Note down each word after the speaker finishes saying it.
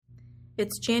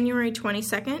It's January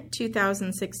 22nd,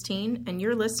 2016, and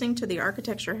you're listening to the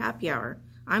Architecture Happy Hour.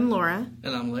 I'm Laura.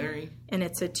 And I'm Larry. And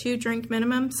it's a 2-drink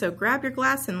minimum, so grab your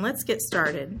glass and let's get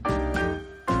started.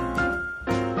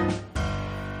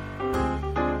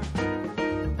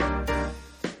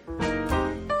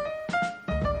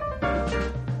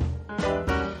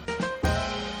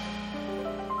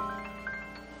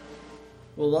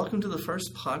 Well, welcome to the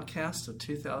first podcast of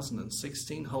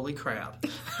 2016. Holy crap.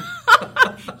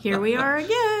 Here we are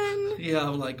again. Yeah,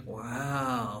 I'm like,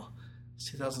 wow.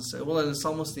 It's 2006. Well, and it's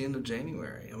almost the end of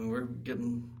January. I mean, we're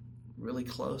getting really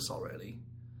close already.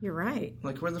 You're right.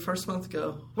 Like, where'd the first month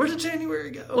go? Where did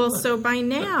January go? Well, so by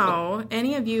now,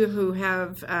 any of you who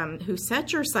have who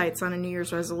set your sights on a New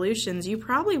Year's resolutions, you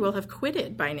probably will have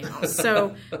quitted by now.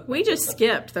 So we just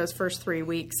skipped those first 3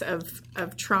 weeks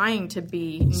of trying to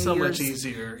be New so Year's much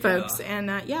easier, folks.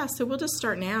 Yeah. And so we'll just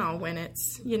start now when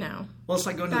it's, Well, it's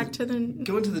like going to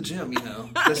the gym,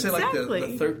 They say Exactly.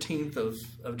 like the 13th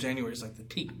of January is like the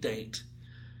peak date.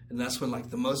 And that's when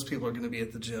like the most people are going to be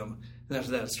at the gym. And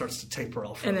after that, it starts to taper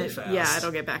off really fast. Yeah,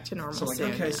 it'll get back to normal so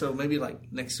soon. Okay, so maybe like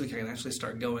next week I can actually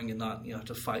start going and not have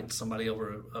to fight somebody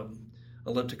over a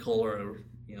elliptical or a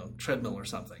treadmill or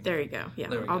something. There you go.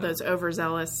 Yeah, all those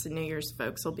overzealous New Year's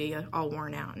folks will be all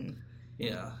worn out, and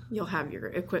you'll have your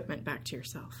equipment back to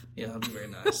yourself. Yeah, that'd be very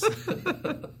nice.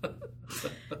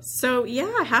 So,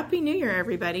 Happy New Year,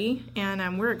 everybody.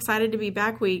 And we're excited to be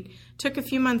back. We took a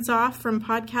few months off from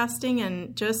podcasting,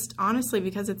 and just honestly,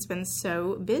 because it's been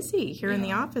so busy here in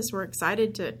the office, we're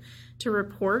excited to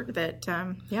report that,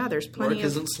 there's plenty Work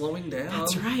isn't slowing down.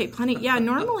 That's right. Plenty. Yeah,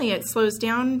 normally it slows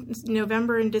down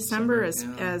November and December as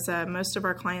most of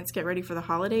our clients get ready for the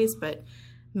holidays, but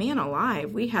man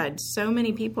alive, we had so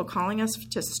many people calling us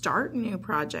to start new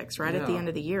projects right at the end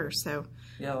of the year. So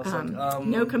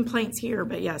no complaints here,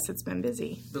 but yes, it's been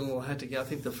busy. Been a little hectic. I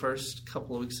think the first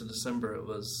couple of weeks of December, it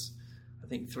was,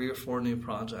 3 or 4 new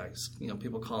projects.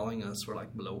 People calling us were like,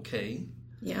 okay.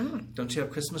 Yeah. Don't you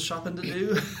have Christmas shopping to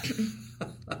do?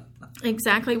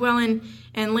 Exactly. Well,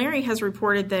 and Larry has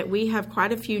reported that we have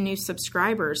quite a few new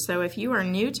subscribers. So if you are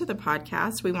new to the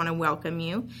podcast, we want to welcome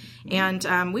you. And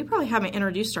we probably haven't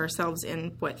introduced ourselves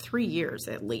in, 3 years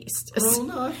at least. Well,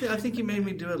 no, I think you made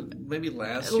me do it maybe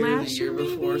last year or the year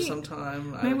before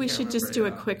sometime. Maybe we should just do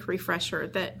a quick refresher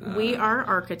that we are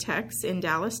architects in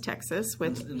Dallas, Texas.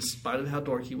 In spite of how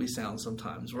dorky we sound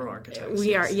sometimes, we're architects.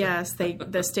 We are, yes.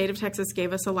 The state of Texas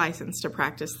gave us a license to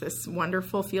practice this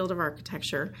wonderful field of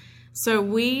architecture. So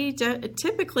we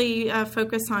typically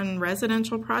focus on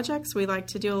residential projects. We like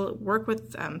to work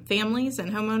with families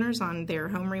and homeowners on their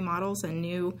home remodels and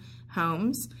new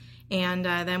homes. And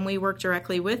then we work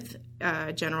directly with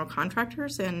general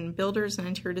contractors and builders and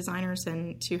interior designers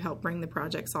and to help bring the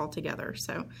projects all together.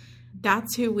 So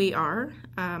that's who we are.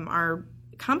 Our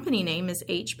company name is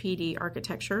HPD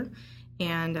Architecture,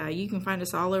 and you can find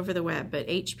us all over the web. But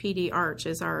HPD Arch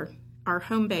is our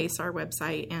home base, our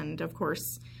website, and of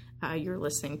course, you're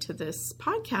listening to this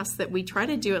podcast that we try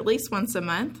to do at least once a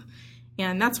month.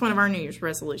 And that's one of our New Year's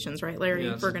resolutions, right, Larry?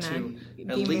 Yes, we're going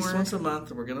to at least once a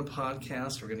month. We're going to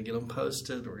podcast. We're going to get them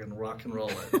posted. We're going to rock and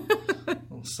roll it.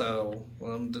 So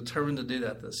I'm determined to do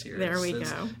that this year. There we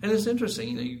go. And it's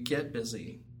interesting. You get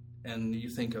busy, and you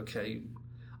think, okay,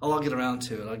 I'll get around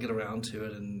to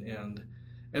it.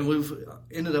 And we've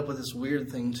ended up with this weird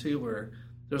thing too, where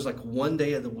there's like one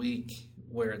day of the week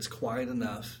where it's quiet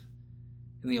enough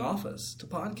in the office to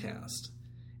podcast.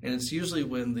 And it's usually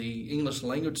when the English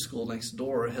language school next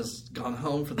door has gone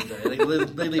home for the day.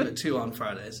 They leave at 2 on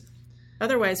Fridays.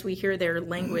 Otherwise, we hear their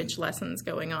language lessons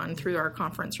going on through our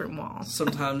conference room wall.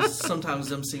 Sometimes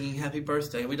them singing happy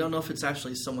birthday. And we don't know if it's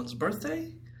actually someone's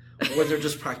birthday or they're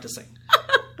just practicing.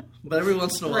 But every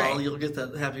once in a while, you'll get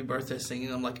that happy birthday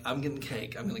singing. I'm like, I'm getting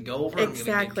cake. I'm going to go over.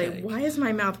 Exactly. I'm going to get cake. Why is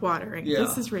my mouth watering? Yeah.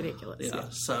 This is ridiculous. Yeah.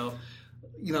 So,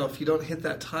 if you don't hit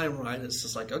that time right, it's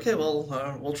just like, okay, well,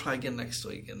 we'll try again next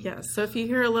week. And so if you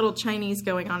hear a little Chinese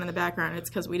going on in the background, it's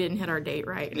because we didn't hit our date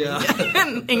right. Yeah.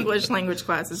 And English language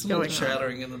class is going on.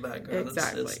 Chattering in the background.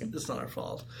 Exactly. It's not our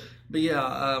fault.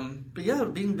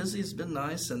 But being busy has been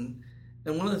nice. And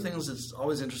one of the things that's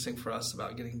always interesting for us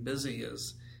about getting busy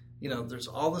is, there's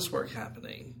all this work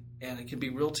happening, and it can be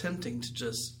real tempting to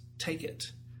just take it.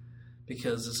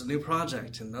 Because it's a new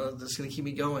project, and it's going to keep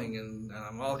me going, and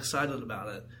I'm all excited about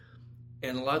it.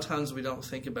 And a lot of times we don't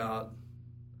think about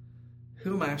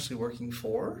who am I actually working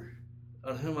for,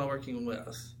 and who am I working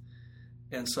with.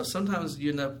 And so sometimes you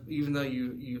end up, even though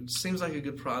you seems like a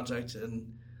good project,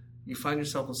 and you find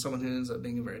yourself with someone who ends up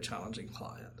being a very challenging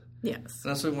client. Yes.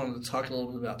 And that's what we wanted to talk a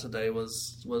little bit about today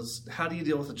was how do you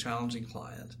deal with a challenging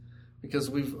client? because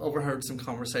we've overheard some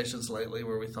conversations lately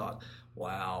where we thought,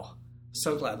 wow,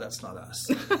 so glad that's not us.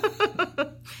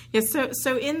 Yes,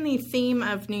 so in the theme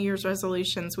of New Year's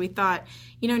resolutions, we thought,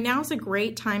 now's a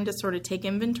great time to sort of take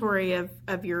inventory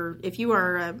of your, if you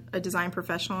are a design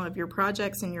professional, of your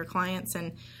projects and your clients,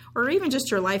 or even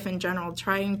just your life in general,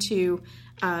 trying to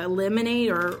eliminate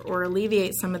or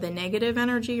alleviate some of the negative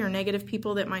energy or negative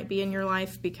people that might be in your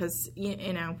life, because,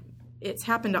 it's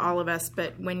happened to all of us,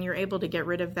 but when you're able to get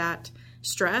rid of that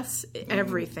stress,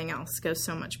 everything else goes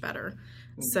so much better.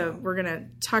 So we're going to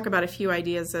talk about a few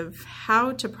ideas of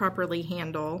how to properly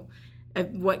handle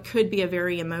what could be a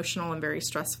very emotional and very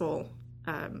stressful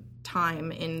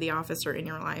time in the office or in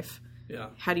your life. Yeah.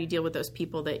 How do you deal with those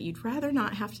people that you'd rather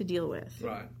not have to deal with?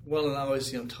 Right. Well, and I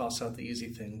always, toss out the easy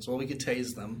things. Well, we could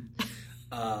tase them.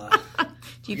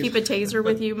 Do you keep a taser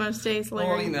with you most days,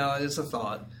 Larry? Well, it's a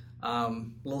thought.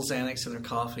 Little Xanax in their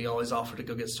coffee. Always offer to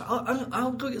go get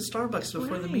I'll go get Starbucks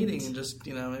before the meeting and just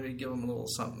maybe give them a little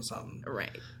something.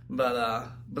 Right. But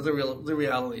the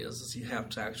reality is you have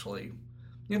to actually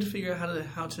figure out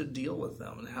how to deal with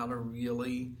them and how to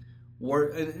really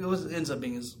work. And it ends up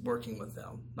being is working with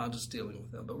them, not just dealing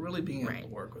with them, but really being able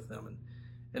to work with them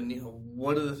and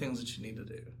what are the things that you need to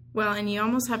do. Well, and you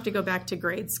almost have to go back to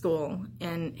grade school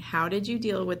and how did you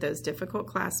deal with those difficult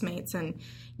classmates? And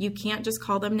you can't just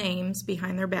call them names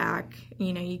behind their back.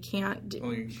 You can't.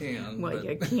 Well, you can. Well,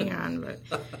 you can, but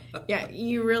yeah,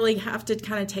 you really have to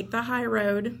kind of take the high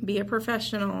road, be a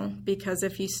professional, because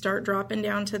if you start dropping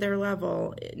down to their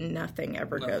level, nothing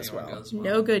ever goes well.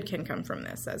 No good can come from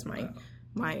this, as my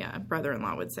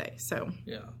brother-in-law would say. So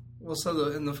yeah. Well,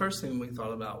 and the first thing we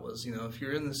thought about was, if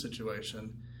you're in this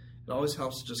situation, it always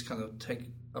helps to just kind of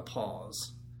take a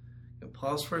pause.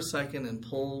 Pause for a second and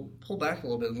pull back a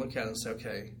little bit and look at it and say,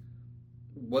 okay,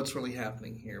 what's really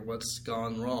happening here? What's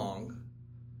gone wrong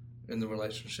in the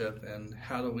relationship, and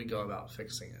how do we go about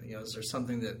fixing it? Is there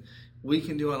something that we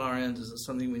can do on our end? Is it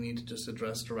something we need to just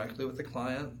address directly with the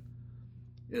client?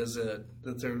 Is it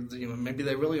that they're, maybe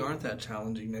they really aren't that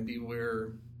challenging? Maybe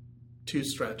we're too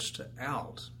stretched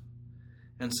out,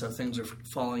 and so things are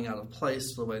falling out of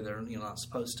place the way they're not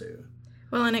supposed to.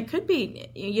 Well, and it could be,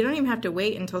 you don't even have to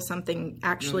wait until something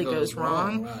actually goes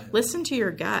wrong. Right. Listen to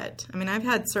your gut. I mean, I've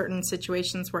had certain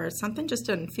situations where something just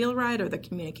doesn't feel right, or the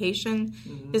communication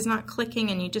is not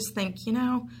clicking, and you just think,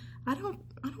 I don't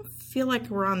feel like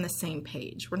we're on the same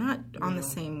page. We're not on the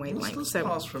same wavelength. Let's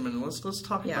pause for a minute. Let's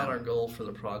talk about our goal for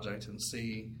the project and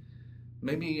see,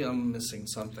 maybe I'm missing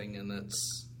something, and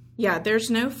it's... Yeah, there's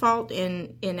no fault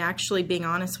in actually being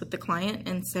honest with the client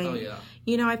and saying,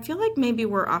 I feel like maybe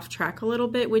we're off track a little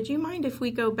bit. Would you mind if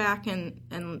we go back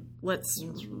and let's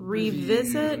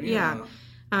revisit? Review,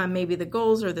 maybe the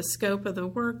goals or the scope of the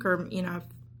work, or,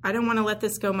 I don't want to let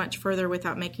this go much further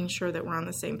without making sure that we're on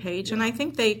the same page. Yeah. And I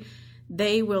think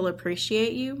they will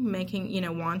appreciate you making,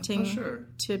 wanting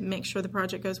to make sure the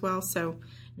project goes well. So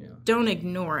don't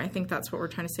ignore. I think that's what we're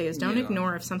trying to say is don't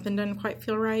ignore if something doesn't quite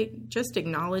feel right. Just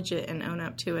acknowledge it and own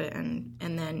up to it, and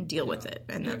then deal with it.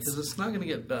 And because it's not going to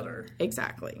get better.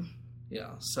 Exactly.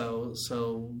 Yeah.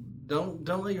 So don't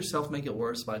let yourself make it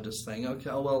worse by just saying,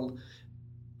 okay, well,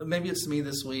 maybe it's me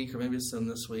this week or maybe it's them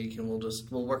this week, and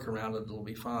we'll work around it. It'll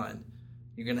be fine.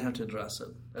 You're going to have to address it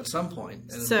at some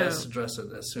point, and best address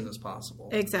it as soon as possible.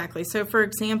 Exactly. So, for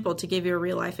example, to give you a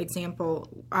real life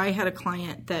example, I had a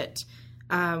client that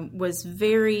was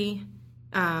very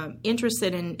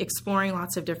interested in exploring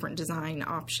lots of different design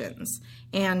options.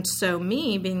 And so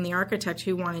me, being the architect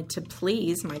who wanted to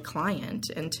please my client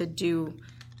and to do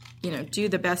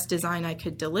the best design I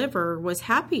could deliver, was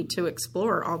happy to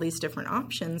explore all these different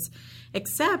options,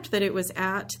 except that it was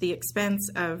at the expense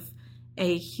of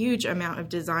a huge amount of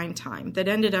design time that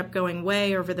ended up going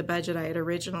way over the budget I had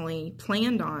originally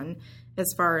planned on, as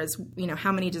far as,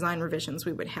 how many design revisions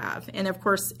we would have. And of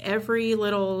course, every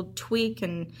little tweak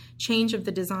and change of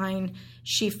the design,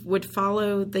 she would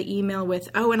follow the email with,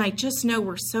 and I just know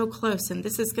we're so close and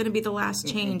this is going to be the last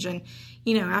change. And,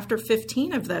 after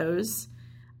 15 of those,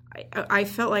 I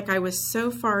felt like I was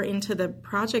so far into the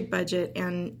project budget,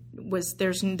 and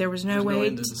there was no way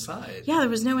to decide. Yeah, there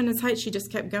was no end in sight. She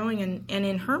just kept going, and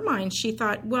in her mind, she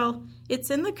thought, well, it's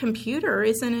in the computer,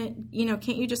 isn't it?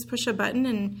 Can't you just push a button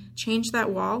and change that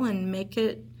wall and make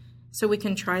it so we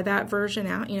can try that version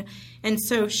out? And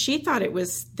so she thought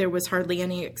there was hardly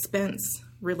any expense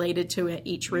related to it,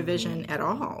 each revision at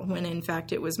all, when in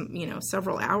fact it was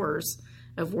several hours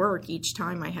of work each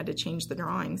time I had to change the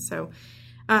drawing. So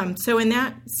in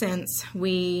that sense,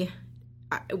 we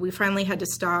finally had to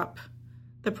stop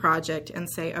the project and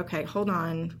say, okay, hold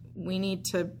on, we need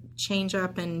to change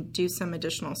up and do some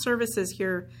additional services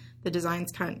here the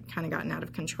design's kind of gotten out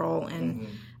of control, and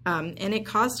it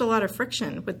caused a lot of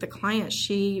friction with the client.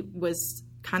 She was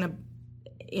kind of,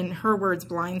 in her words,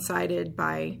 blindsided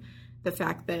by the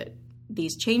fact that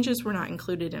these changes were not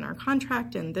included in our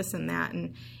contract and this and that,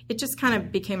 and it just kind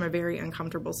of became a very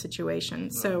uncomfortable situation.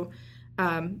 Right. So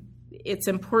it's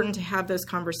important to have those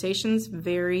conversations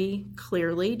very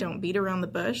clearly. Don't beat around the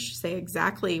bush. Say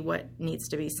exactly what needs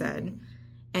to be said,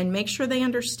 and make sure they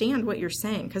understand what you're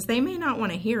saying, because they may not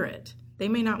want to hear it. They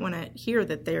may not want to hear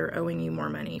that they're owing you more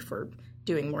money for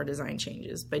doing more design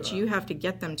changes, but you have to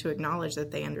get them to acknowledge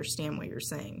that they understand what you're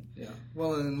saying. Yeah.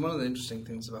 Well, and one of the interesting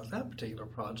things about that particular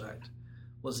project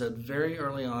was that very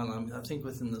early on, I think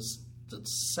within the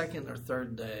second or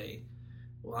third day,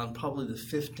 on probably the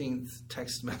 15th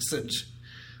text message,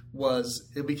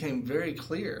 it became very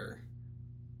clear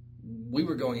we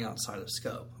were going outside of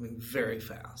scope. I mean, very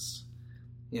fast.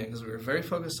 Because we were very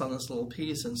focused on this little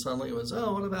piece, and suddenly it was,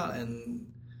 what about, and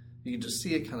you could just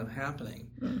see it kind of happening.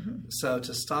 Mm-hmm. So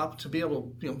to be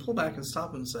able to pull back and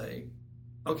stop and say,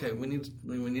 okay, we need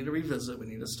to revisit, we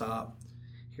need to stop.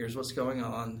 Here's what's going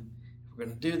on. If we're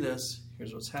going to do this,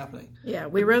 here's what's happening. Yeah,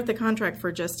 we wrote the contract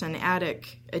for just an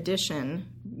attic addition,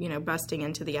 busting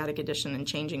into the attic addition and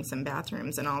changing some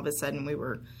bathrooms, and all of a sudden we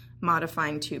were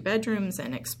modifying 2 bedrooms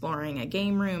and exploring a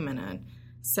game room and a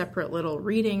separate little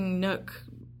reading nook,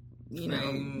 it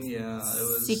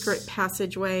was secret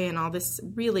passageway and all this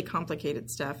really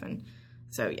complicated stuff. And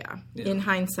so, in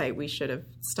hindsight, we should have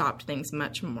stopped things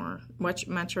much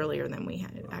earlier than we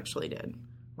actually did.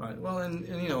 Right. Well,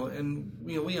 and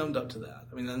we owned up to that.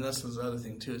 I mean, and this is the other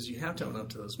thing too, is you have to own up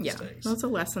to those mistakes. Yeah, those are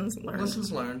lessons learned.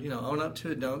 Lessons learned. Own up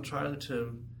to it. Don't try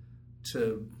to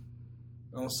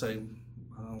I'll say,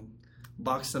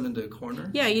 box them into a corner.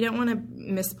 Yeah, you don't want to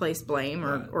misplace blame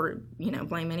or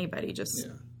blame anybody. Just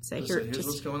say, here's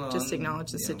what's going on. Just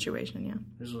acknowledge the situation. Yeah.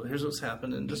 Here's what's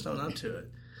happened, and just own up to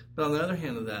it. But on the other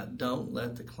hand of that, don't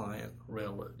let the client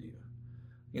railroad you.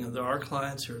 There are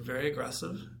clients who are very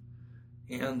aggressive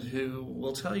and who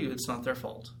will tell you it's not their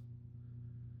fault.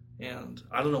 And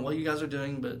I don't know what you guys are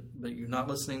doing, but you're not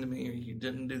listening to me, or you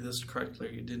didn't do this correctly,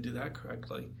 or you didn't do that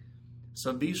correctly.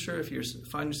 So be sure if you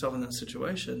find yourself in that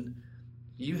situation,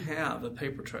 you have a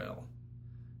paper trail.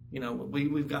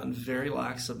 We've gotten very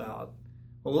lax about,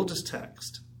 we'll just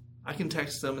text. I can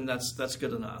text them, and that's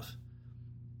good enough.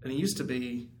 And it used to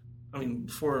be,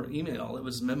 before email, it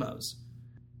was memos.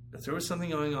 If there was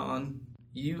something going on,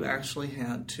 you actually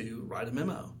had to write a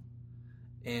memo.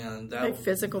 And that a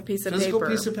physical piece of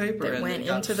paper that and went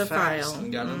into the file.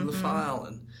 And got into the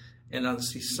file. And I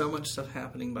see so much stuff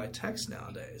happening by text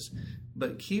nowadays.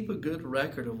 But keep a good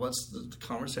record of what's the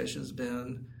conversation's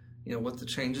been, what the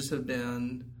changes have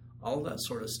been, all that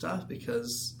sort of stuff,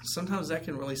 because sometimes that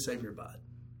can really save your butt.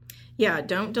 Yeah,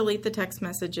 don't delete the text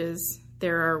messages.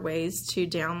 There are ways to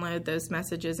download those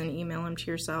messages and email them to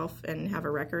yourself and have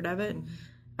a record of it.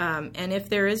 And if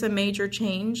there is a major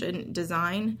change in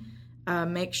design,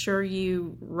 make sure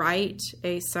you write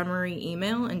a summary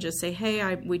email and just say,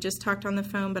 hey, we just talked on the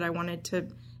phone, but I wanted to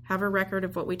have a record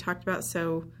of what we talked about.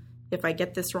 So if I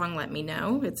get this wrong, let me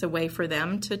know. It's a way for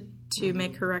them to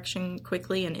make correction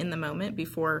quickly and in the moment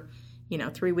before,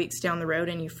 3 weeks down the road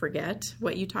and you forget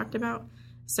what you talked about.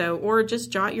 So, or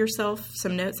just jot yourself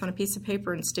some notes on a piece of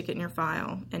paper and stick it in your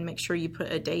file and make sure you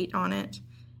put a date on it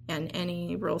and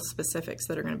any real specifics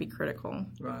that are going to be critical.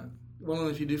 Right. Well,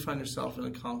 and if you do find yourself in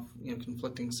a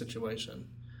conflicting situation,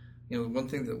 one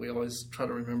thing that we always try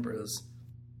to remember is,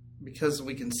 because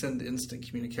we can send instant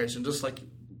communication, just like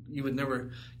you would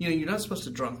never, you're not supposed to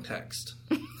drunk text.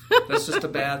 That's just a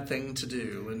bad thing to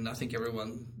do. And I think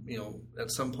everyone,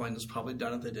 at some point has probably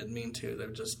done it. They didn't mean to.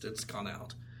 It's gone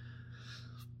out.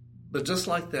 But just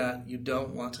like that, you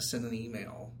don't want to send an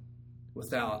email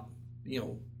without,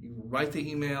 you write the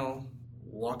email,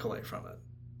 walk away from it,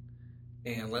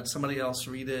 and let somebody else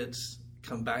read it,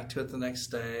 come back to it the next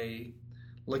day,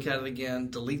 look at it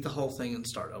again, delete the whole thing, and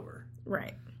start over.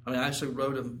 Right. I actually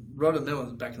wrote a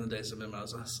memo back in the days of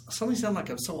memos. I suddenly sound like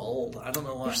I'm so old. I don't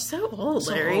know why. You're so old,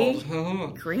 Larry.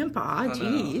 Grandpa,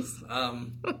 jeez.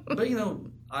 But,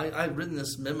 I'd written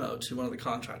this memo to one of the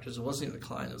contractors. It wasn't even the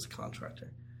client, it was a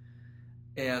contractor.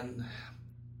 And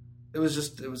it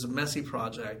was a messy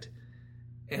project,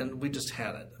 and we just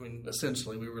had it.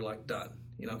 Essentially, we were done.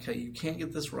 Okay, you can't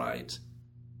get this right.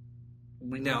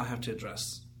 We now have to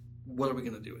address, what are we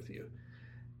going to do with you?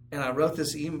 And I wrote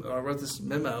this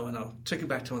memo, and I took it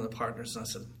back to one of the partners, and I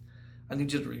said, I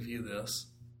need you to review this.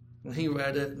 And he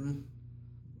read it, and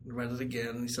read it again,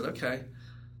 and he said, okay,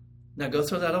 now go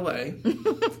throw that away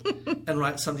and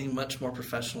write something much more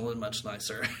professional and much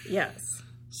nicer. Yes.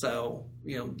 So,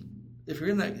 it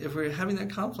if we're having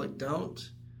that conflict, don't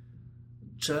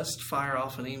just fire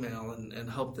off an email and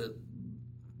hope that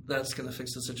that's going to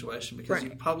fix the situation, because you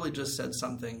probably just said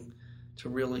something to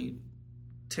really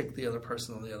tick the other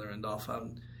person on the other end off.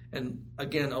 And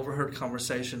again, overheard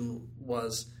conversation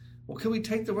was, well, could we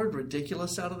take the word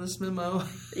ridiculous out of this memo?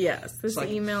 Yes, this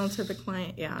email to the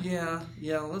client. Yeah.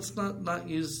 Let's not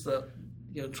use the,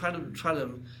 try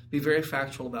to be very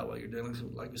factual about what you're doing.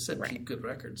 Like you said, keep good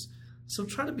records. So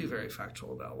try to be very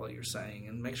factual about what you're saying,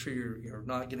 and make sure you're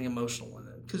not getting emotional in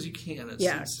it, because you can.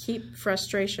 Keep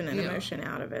frustration and emotion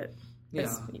out of it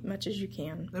as much as you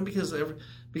can. And because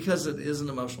it is an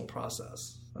emotional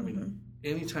process. I mean,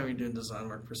 anytime you're doing design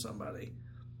work for somebody,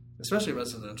 especially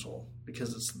residential,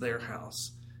 because it's their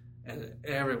house, and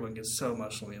everyone gets so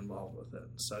emotionally involved with it.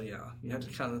 So you have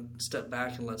to kind of step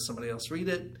back and let somebody else read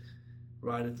it,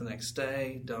 write it the next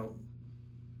day.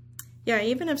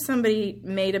 Even if somebody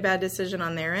made a bad decision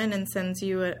on their end and sends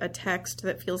you a text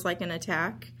that feels like an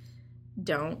attack,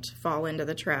 don't fall into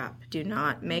the trap. Do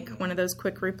not make one of those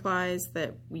quick replies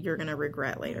that you're going to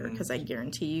regret later, because I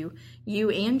guarantee you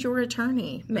and your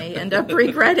attorney may end up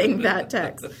regretting that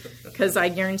text, because I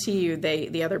guarantee you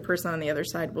the other person on the other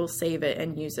side will save it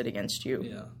and use it against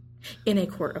you in a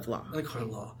court of law.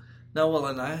 No,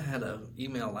 and I had an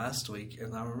email last week,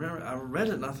 and I remember I read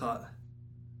it and I thought,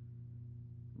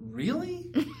 really?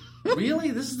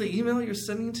 Really? This is the email you're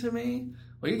sending to me?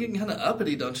 Well, you're getting kind of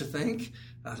uppity, don't you think?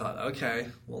 I thought, okay,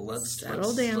 well, let's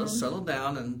settle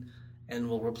down and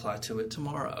we'll reply to it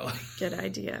tomorrow. Good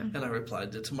idea. And I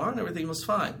replied to it tomorrow, and everything was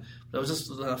fine. But it was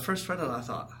just, when I first read it, I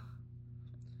thought,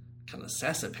 kind of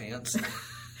sassy pants.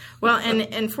 Well,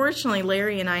 and fortunately,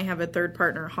 Larry and I have a third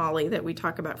partner, Holly, that we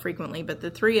talk about frequently. But the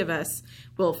three of us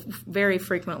will very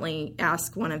frequently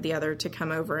ask one of the other to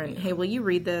come over and, hey, will you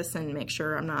read this and make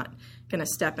sure I'm not going to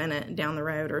step in it down the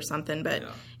road or something. But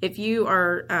if you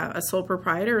are a sole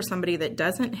proprietor or somebody that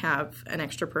doesn't have an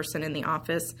extra person in the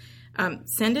office,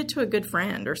 send it to a good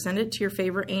friend, or send it to your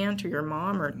favorite aunt or your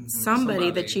mom, or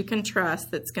somebody that you can trust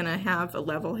that's going to have a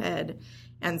level head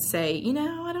and say,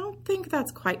 I don't think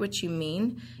that's quite what you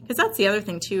mean. Because that's the other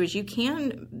thing, too, is you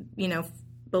can,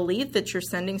 believe that you're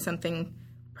sending something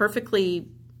perfectly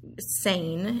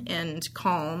sane and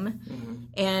calm,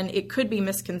 and it could be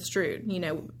misconstrued,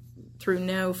 through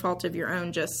no fault of your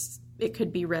own, just it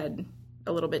could be read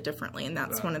a little bit differently, and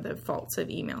that's one of the faults of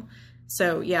email.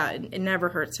 So, it never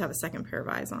hurts to have a second pair of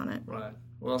eyes on it. Right.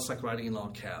 Well, it's like writing in all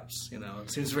caps,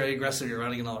 It seems very aggressive. You're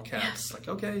writing in all caps. Like,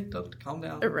 okay, calm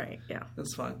down. Right, yeah.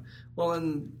 That's fine. Well,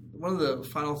 and one of the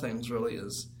final things really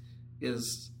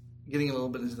is getting a little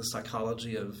bit into the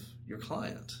psychology of your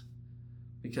client.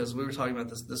 Because we were talking about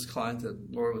this client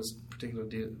that Laura was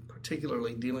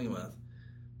particularly dealing with.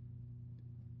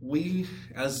 We,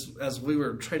 as we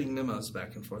were trading memos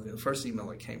back and forth, the first email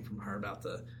that came from her about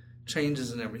the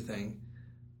changes and everything,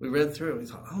 we read through it and we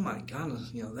thought, oh my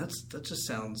goodness, that just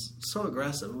sounds so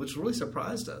aggressive, which really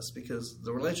surprised us, because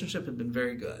the relationship had been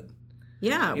very good.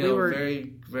 Yeah, we were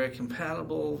very, very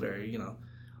compatible, very,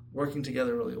 working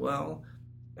together really well.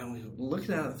 And we looked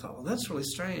at it and thought, well, that's really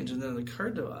strange. And then it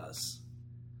occurred to us,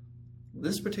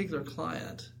 this particular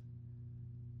client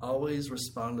always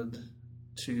responded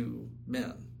to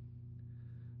men.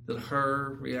 That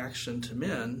her reaction to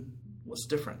men was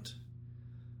different.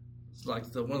 Like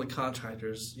one of the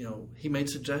contractors, he made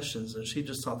suggestions, and she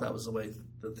just thought that was the way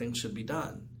that things should be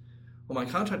done. Well, my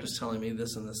contractor's telling me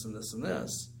this and this and this and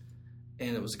this,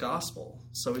 and it was gospel.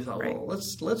 So we thought, well,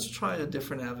 let's try a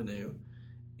different avenue.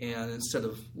 And instead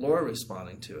of Laura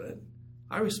responding to it,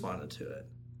 I responded to it.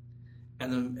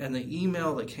 And the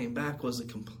email that came back was a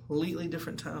completely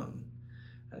different tone.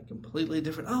 A completely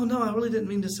different, oh no, I really didn't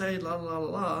mean to say la la la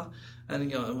la. And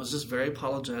it was just very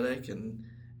apologetic and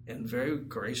very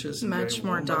gracious, and much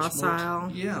more docile.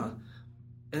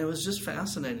 And it was just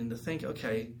fascinating to think,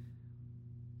 okay,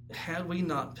 had we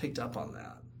not picked up on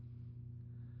that,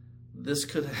 this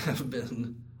could have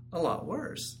been a lot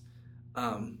worse.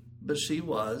 But this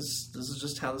is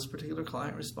just how this particular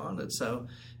client responded. So,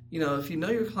 if you know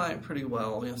your client pretty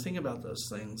well, think about those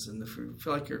things. And if you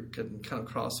feel like you're getting kind of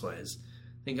crossways,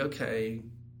 think, okay,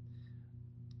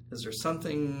 is there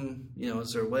something,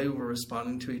 is there a way we're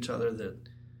responding to each other that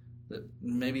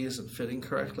maybe isn't fitting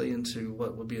correctly into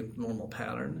what would be a normal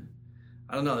pattern?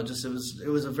 I don't know. It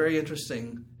was a very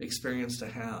interesting experience to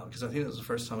have, because I think it was the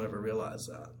first time I ever realized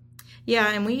that. Yeah,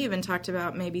 and we even talked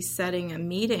about maybe setting a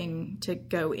meeting to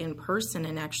go in person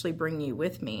and actually bring you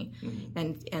with me,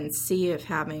 and see if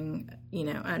having,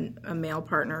 a male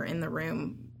partner in the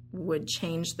room would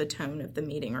change the tone of the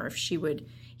meeting, or if she would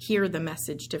hear the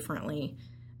message differently.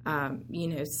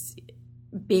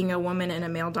 being a woman in a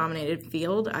male-dominated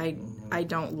field, I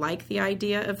don't like the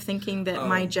idea of thinking that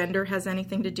my gender has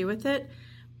anything to do with it.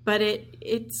 But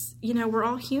it's we're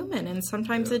all human, and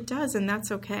sometimes it does, and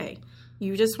that's okay.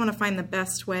 You just want to find the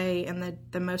best way and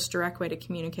the most direct way to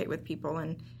communicate with people,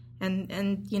 and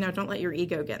don't let your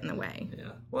ego get in the way.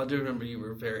 Yeah. Well, I do remember you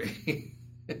were very.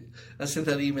 I sent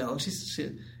that email,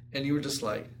 and and you were just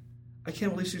like, I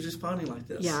can't believe she's responding like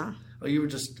this. Yeah. Or you were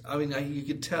just. I mean, you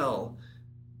could tell.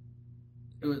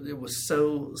 It was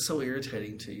so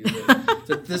irritating to you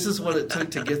that this is what it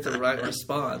took to get the right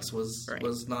response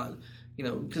was not,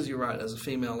 because you're right, as a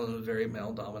female in a very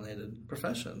male-dominated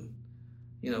profession,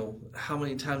 how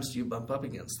many times do you bump up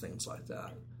against things like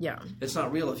that? Yeah. It's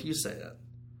not real if you say it,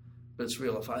 but it's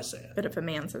real if I say it. But if a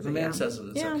man says if a man says it,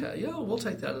 it's okay. Yeah, we'll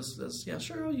take that as yeah,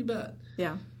 sure, you bet.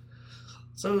 Yeah.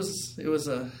 So it was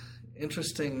a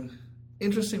interesting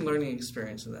learning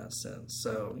experience in that sense.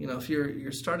 So, if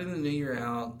you're starting the new year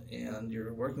out and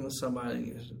you're working with somebody and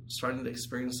you're starting to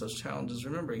experience those challenges,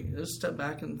 remember, just step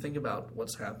back and think about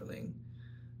what's happening.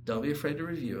 Don't be afraid to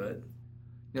review it.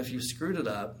 If you screwed it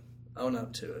up, own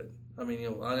up to it. I mean,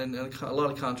 and a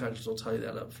lot of contractors will tell you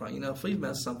that up front. If we've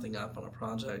messed something up on a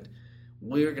project,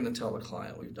 we're going to tell the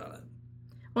client we've done it.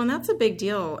 Well, and that's a big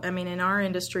deal. I mean, in our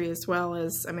industry as well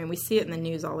as, we see it in the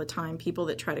news all the time, people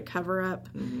that try to cover up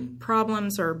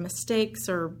problems or mistakes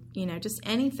or, just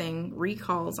anything,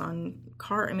 recalls on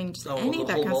car. I mean, just any of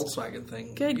that kind of Volkswagen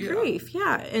thing. Good grief,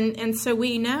 yeah. And so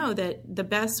we know that the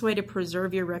best way to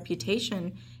preserve your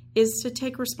reputation is to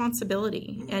take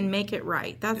responsibility and make it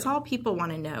right. That's all people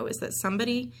want to know, is that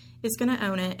somebody is going to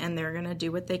own it and they're going to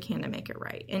do what they can to make it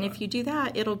right. And if you do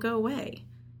that, it'll go away.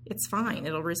 It's fine.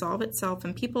 It'll resolve itself,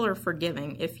 and people are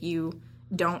forgiving if you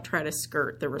don't try to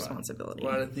skirt the responsibility.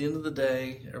 Right. At the end of the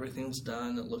day, everything's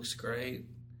done. It looks great.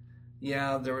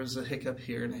 Yeah, there was a hiccup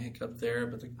here and a hiccup there,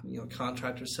 but the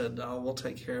contractor said, "Oh, we'll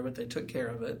take care of it." They took care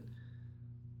of it.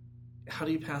 How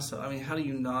do you pass that? I mean, how do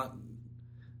you not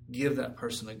give that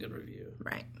person a good review?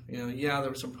 Right. Yeah, there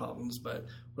were some problems, but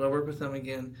would I work with them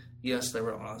again? Yes, they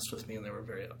were honest with me and they were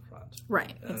very upfront.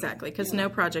 Right, exactly, because no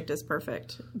project is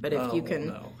perfect. But if you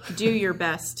can do your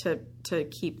best to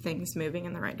keep things moving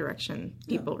in the right direction,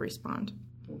 people respond.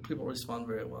 Well, people respond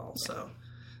very well. So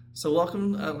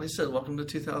welcome, like I said, welcome to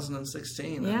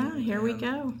 2016. Yeah, here we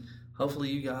go.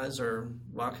 Hopefully you guys are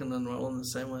rocking and rolling the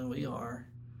same way we are.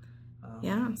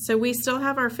 Yeah, so we still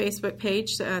have our Facebook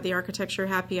page, the Architecture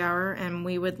Happy Hour, and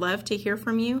we would love to hear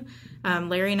from you.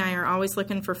 Larry and I are always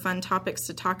looking for fun topics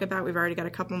to talk about. We've already got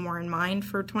a couple more in mind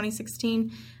for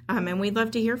 2016, and we'd love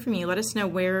to hear from you. Let us know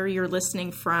where you're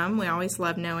listening from. We always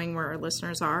love knowing where our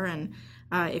listeners are, and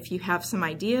if you have some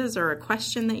ideas or a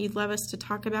question that you'd love us to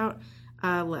talk about,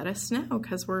 let us know,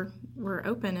 because we're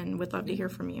open and would love to hear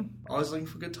from you. Always looking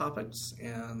for good topics,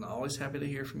 and always happy to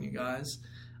hear from you guys.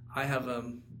 I have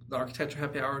the Architecture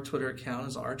Happy Hour Twitter account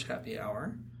is Arch Happy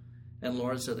Hour, and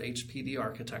Laura's at HPD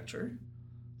Architecture.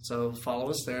 So follow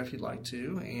us there if you'd like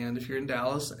to. And if you're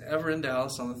ever in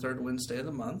Dallas on the third Wednesday of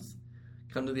the month,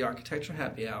 come to the Architecture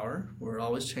Happy Hour. We're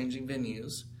always changing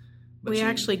venues. We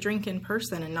actually drink in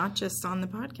person and not just on the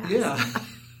podcast. Yeah,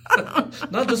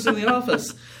 not just in the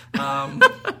office.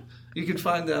 You can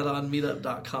find that on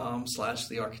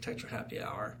meetup.com/the Architecture Happy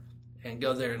Hour, and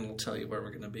go there and it'll tell you where we're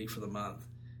going to be for the month.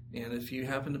 And if you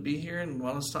happen to be here and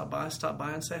want to stop by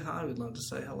and say hi. We'd love to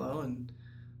say hello and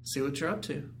see what you're up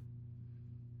to.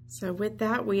 So with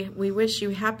that, we wish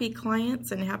you happy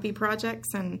clients and happy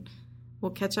projects, and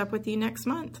we'll catch up with you next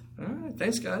month. All right.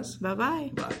 Thanks, guys.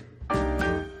 Bye-bye. Bye.